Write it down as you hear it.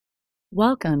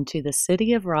Welcome to the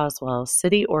City of Roswell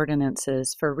City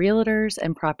Ordinances for Realtors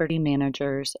and Property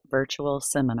Managers virtual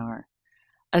seminar,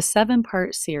 a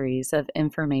 7-part series of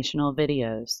informational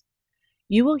videos.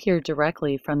 You will hear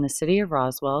directly from the City of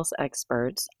Roswell's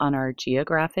experts on our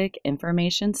Geographic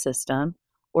Information System,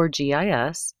 or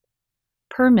GIS,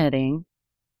 permitting,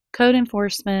 code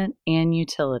enforcement, and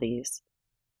utilities.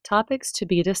 Topics to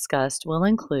be discussed will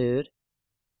include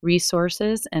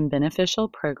resources and beneficial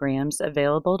programs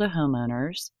available to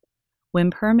homeowners,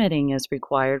 when permitting is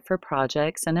required for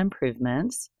projects and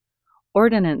improvements,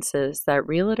 ordinances that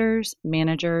realtors,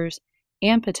 managers,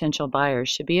 and potential buyers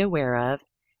should be aware of,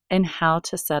 and how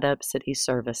to set up city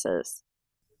services.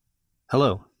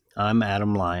 Hello, I'm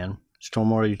Adam Lyon,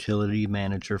 Stormwater Utility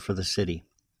Manager for the city.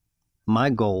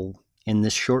 My goal in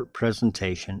this short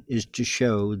presentation is to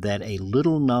show that a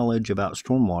little knowledge about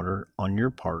stormwater on your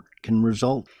part can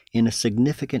result in a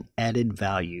significant added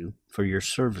value for your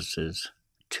services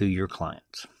to your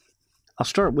clients. I'll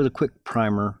start with a quick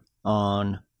primer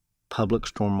on public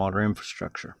stormwater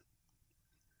infrastructure.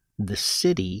 The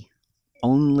city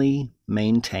only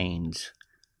maintains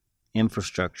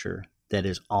infrastructure that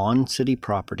is on city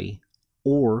property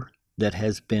or that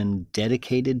has been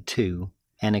dedicated to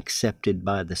and accepted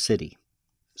by the city.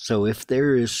 So if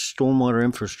there is stormwater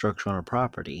infrastructure on a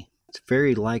property, it's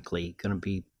very likely going to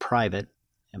be private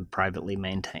and privately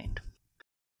maintained.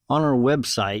 On our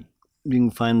website, you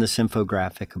can find this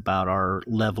infographic about our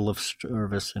level of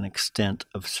service and extent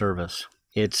of service.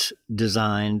 It's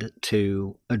designed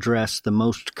to address the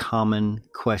most common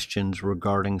questions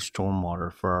regarding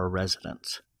stormwater for our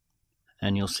residents.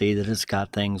 And you'll see that it's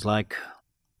got things like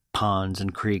ponds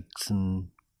and creeks and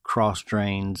cross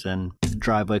drains and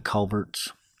driveway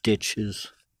culverts,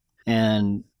 ditches,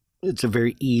 and it's a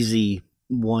very easy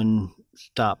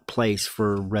one-stop place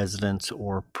for residents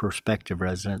or prospective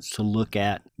residents to look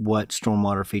at what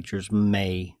stormwater features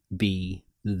may be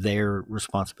their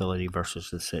responsibility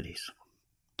versus the city's.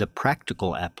 The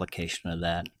practical application of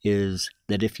that is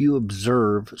that if you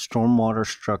observe stormwater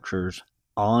structures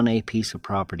on a piece of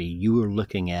property you are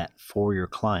looking at for your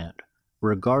client,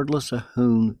 regardless of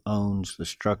who owns the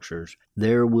structures,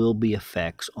 there will be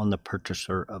effects on the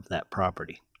purchaser of that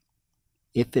property.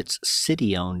 If it's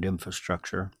city-owned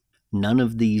infrastructure, none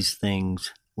of these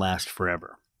things last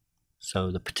forever.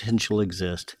 So the potential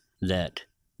exists that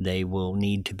they will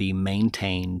need to be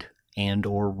maintained and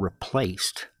or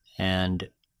replaced, and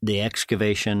the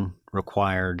excavation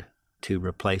required to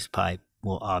replace pipe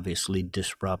will obviously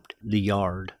disrupt the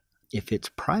yard. If it's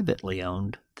privately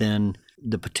owned, then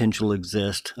the potential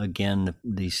exists, again,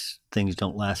 these things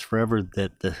don't last forever,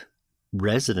 that the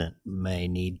resident may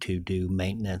need to do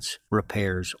maintenance,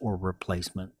 repairs, or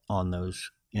replacement on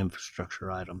those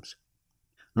infrastructure items.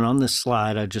 And on this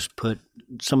slide, I just put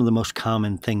some of the most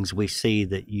common things we see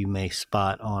that you may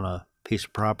spot on a piece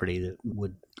of property that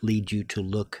would lead you to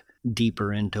look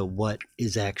deeper into what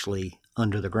is actually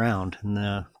under the ground. And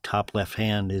the top left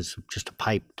hand is just a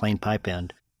pipe, plain pipe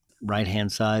end.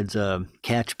 Right-hand side's a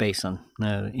catch basin.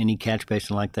 Any catch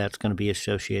basin like that's going to be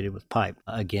associated with pipe.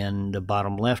 Again, the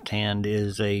bottom left-hand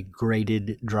is a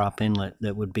graded drop inlet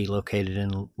that would be located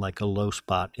in like a low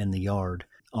spot in the yard.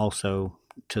 Also,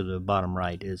 to the bottom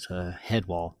right is a head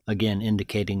wall, again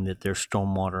indicating that there's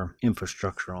stormwater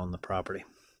infrastructure on the property.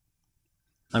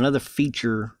 Another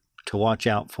feature to watch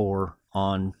out for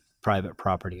on private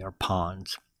property are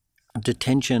ponds.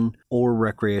 Detention or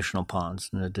recreational ponds.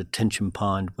 And a detention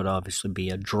pond would obviously be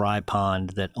a dry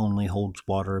pond that only holds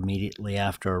water immediately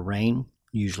after a rain,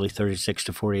 usually 36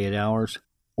 to 48 hours,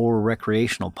 or a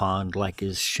recreational pond like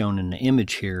is shown in the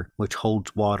image here, which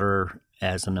holds water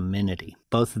as an amenity.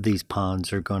 Both of these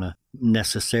ponds are going to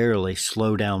necessarily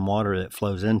slow down water that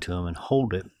flows into them and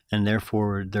hold it, and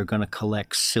therefore they're going to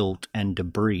collect silt and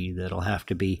debris that'll have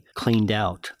to be cleaned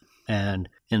out. And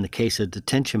in the case of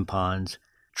detention ponds,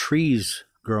 trees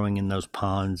growing in those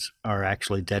ponds are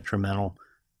actually detrimental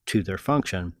to their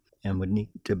function and would need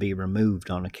to be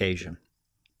removed on occasion.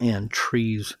 And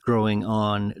trees growing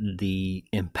on the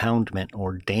impoundment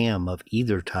or dam of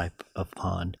either type of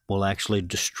pond will actually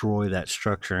destroy that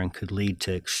structure and could lead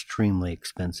to extremely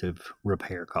expensive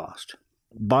repair cost.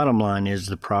 Bottom line is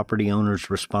the property owner's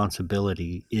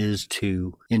responsibility is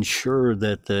to ensure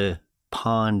that the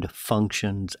pond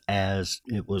functions as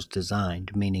it was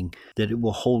designed, meaning that it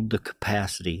will hold the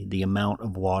capacity, the amount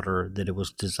of water that it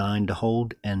was designed to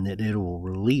hold, and that it will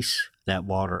release that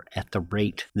water at the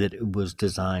rate that it was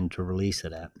designed to release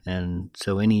it at. And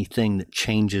so anything that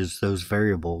changes those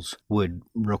variables would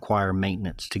require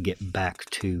maintenance to get back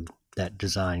to that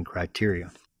design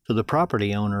criteria. So the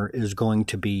property owner is going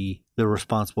to be the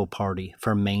responsible party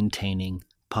for maintaining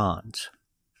ponds.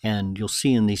 And you'll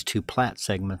see in these two plat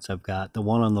segments I've got, the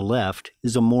one on the left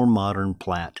is a more modern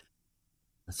plat.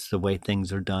 That's the way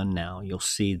things are done now. You'll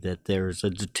see that there's a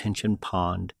detention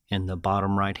pond in the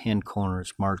bottom right-hand corner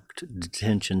is marked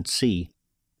Detention C.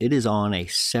 It is on a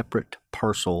separate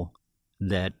parcel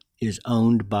that is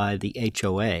owned by the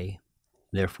HOA.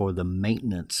 Therefore, the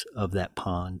maintenance of that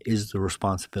pond is the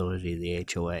responsibility of the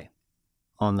HOA.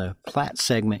 On the plat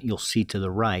segment you'll see to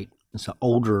the right, it's an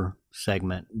older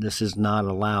segment. This is not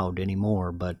allowed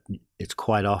anymore, but it's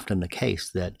quite often the case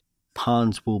that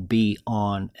ponds will be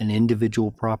on an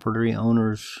individual property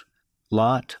owner's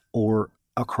lot or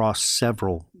across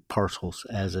several parcels,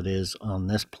 as it is on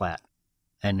this plat.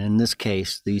 And in this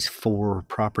case, these 4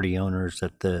 property owners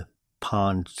that the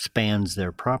pond spans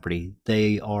their property,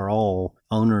 they are all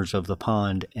owners of the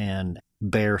pond and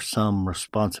bear some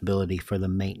responsibility for the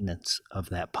maintenance of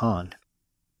that pond.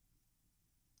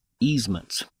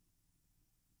 Easements.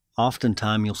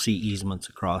 Oftentimes you'll see easements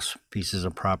across pieces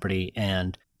of property,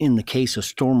 and in the case of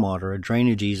stormwater, a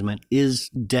drainage easement is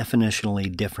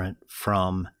definitionally different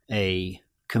from a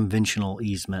conventional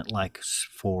easement like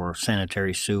for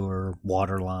sanitary sewer,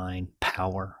 water line,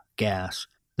 power, gas.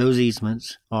 Those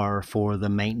easements are for the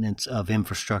maintenance of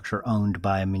infrastructure owned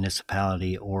by a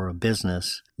municipality or a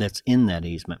business that's in that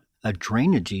easement. A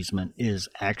drainage easement is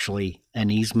actually an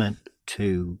easement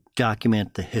to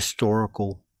document the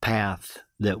historical path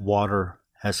that water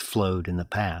has flowed in the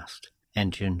past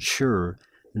and to ensure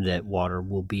that water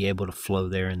will be able to flow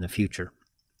there in the future.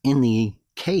 In the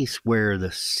case where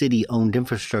the city-owned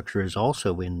infrastructure is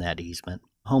also in that easement,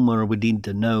 homeowner would need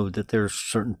to know that there's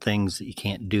certain things that you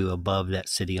can't do above that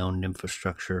city-owned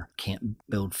infrastructure. Can't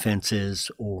build fences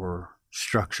or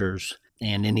structures,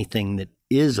 and anything that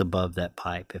is above that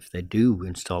pipe, if they do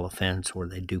install a fence or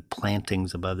they do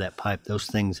plantings above that pipe, those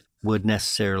things would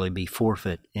necessarily be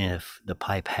forfeit if the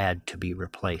pipe had to be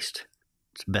replaced.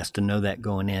 It's best to know that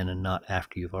going in and not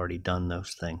after you've already done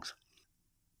those things.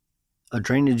 A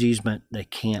drainage easement, they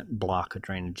can't block a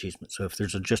drainage easement. So if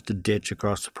there's just a ditch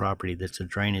across the property that's a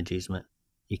drainage easement,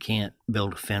 you can't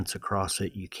build a fence across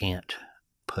it. You can't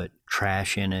put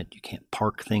trash in it. You can't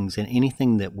park things in.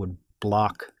 Anything that would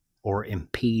block or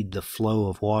impede the flow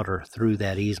of water through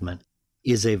that easement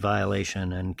is a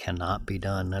violation and cannot be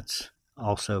done. That's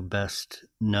also best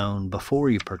known before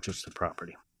you purchase the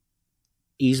property.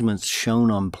 Easements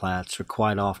shown on plats are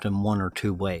quite often one or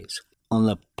two ways. On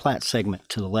the plat segment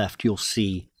to the left, you'll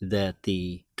see that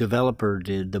the developer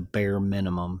did the bare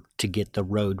minimum to get the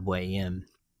roadway in.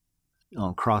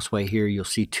 On Crossway here, you'll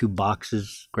see 2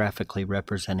 boxes graphically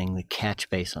representing the catch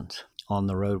basins on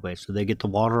the roadway. So they get the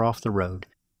water off the road,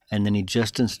 and then he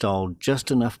just installed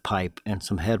just enough pipe and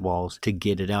some head walls to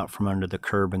get it out from under the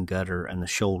curb and gutter and the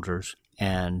shoulders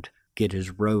and get his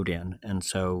road in. And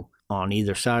so on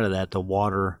either side of that, the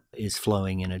water is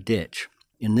flowing in a ditch.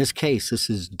 In this case, this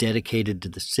is dedicated to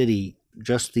the city.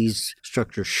 Just these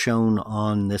structures shown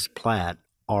on this plat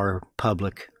are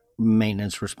public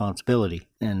maintenance responsibility.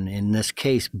 And in this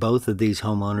case, both of these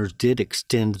homeowners did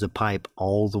extend the pipe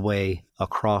all the way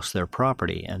across their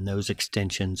property, and those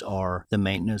extensions are the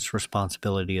maintenance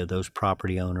responsibility of those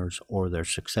property owners or their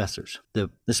successors.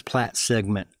 This plat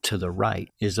segment to the right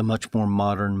is a much more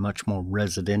modern, much more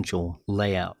residential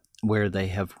layout where they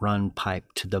have run pipe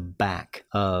to the back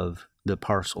of the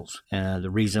parcels. The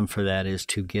reason for that is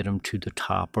to get them to the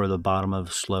top or the bottom of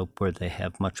a slope where they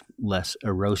have much less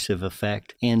erosive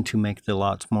effect, and to make the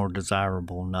lots more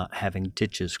desirable, not having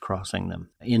ditches crossing them.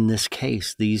 In this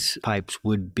case, these pipes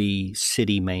would be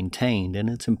city maintained, and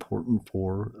it's important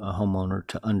for a homeowner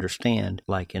to understand,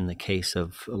 like in the case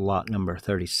of lot number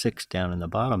 36 down in the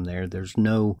bottom there's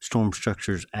no storm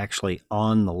structures actually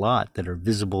on the lot that are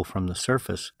visible from the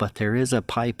surface, but there is a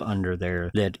pipe under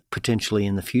there that potentially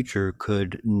in the future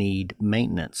could need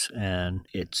maintenance, and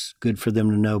it's good for them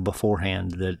to know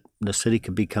beforehand that the city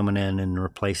could be coming in and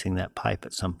replacing that pipe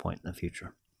at some point in the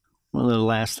future. One of the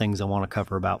last things I want to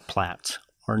cover about plats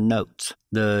are notes.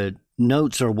 The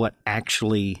notes are what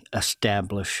actually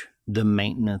establish the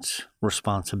maintenance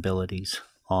responsibilities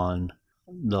on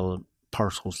the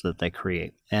parcels that they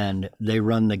create, and they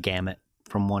run the gamut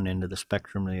from one end of the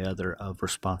spectrum to the other of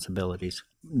responsibilities.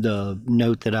 The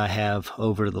note that I have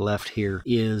over to the left here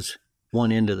is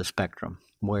one end of the spectrum,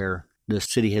 where the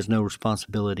city has no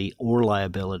responsibility or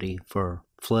liability for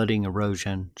flooding,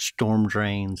 erosion, storm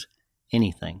drains,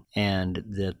 anything, and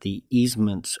that the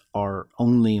easements are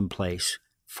only in place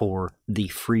for the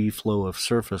free flow of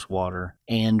surface water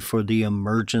and for the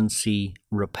emergency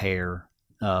repair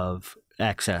of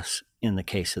access in the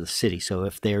case of the city. So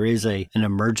if there is an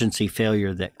emergency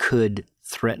failure that could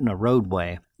threaten a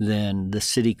roadway, then the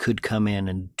city could come in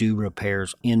and do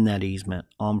repairs in that easement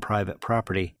on private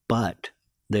property, but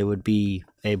they would be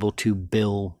able to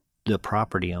bill the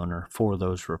property owner for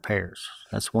those repairs.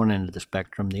 That's one end of the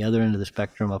spectrum. The other end of the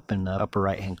spectrum, up in the upper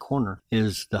right-hand corner,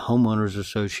 is the homeowners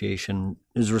association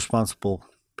is responsible,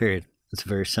 period. It's a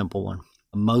very simple one.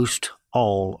 Most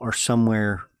all are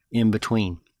somewhere in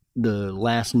between. The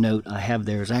last note I have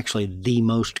there is actually the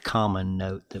most common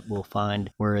note that we'll find,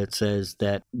 where it says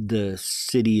that the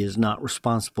city is not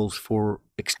responsible for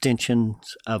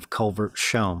extensions of culverts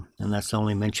shown. And that's the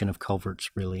only mention of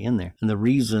culverts really in there. And the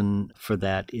reason for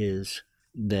that is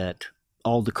that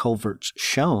all the culverts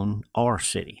shown are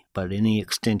city, but any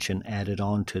extension added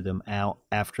on to them out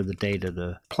after the date of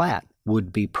the plat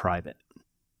would be private.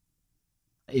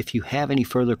 If you have any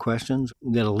further questions,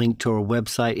 we've got a link to our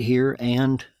website here,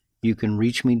 and you can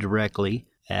reach me directly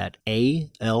at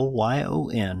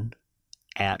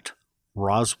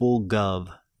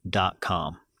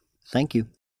alyon@roswellgov.com. Thank you.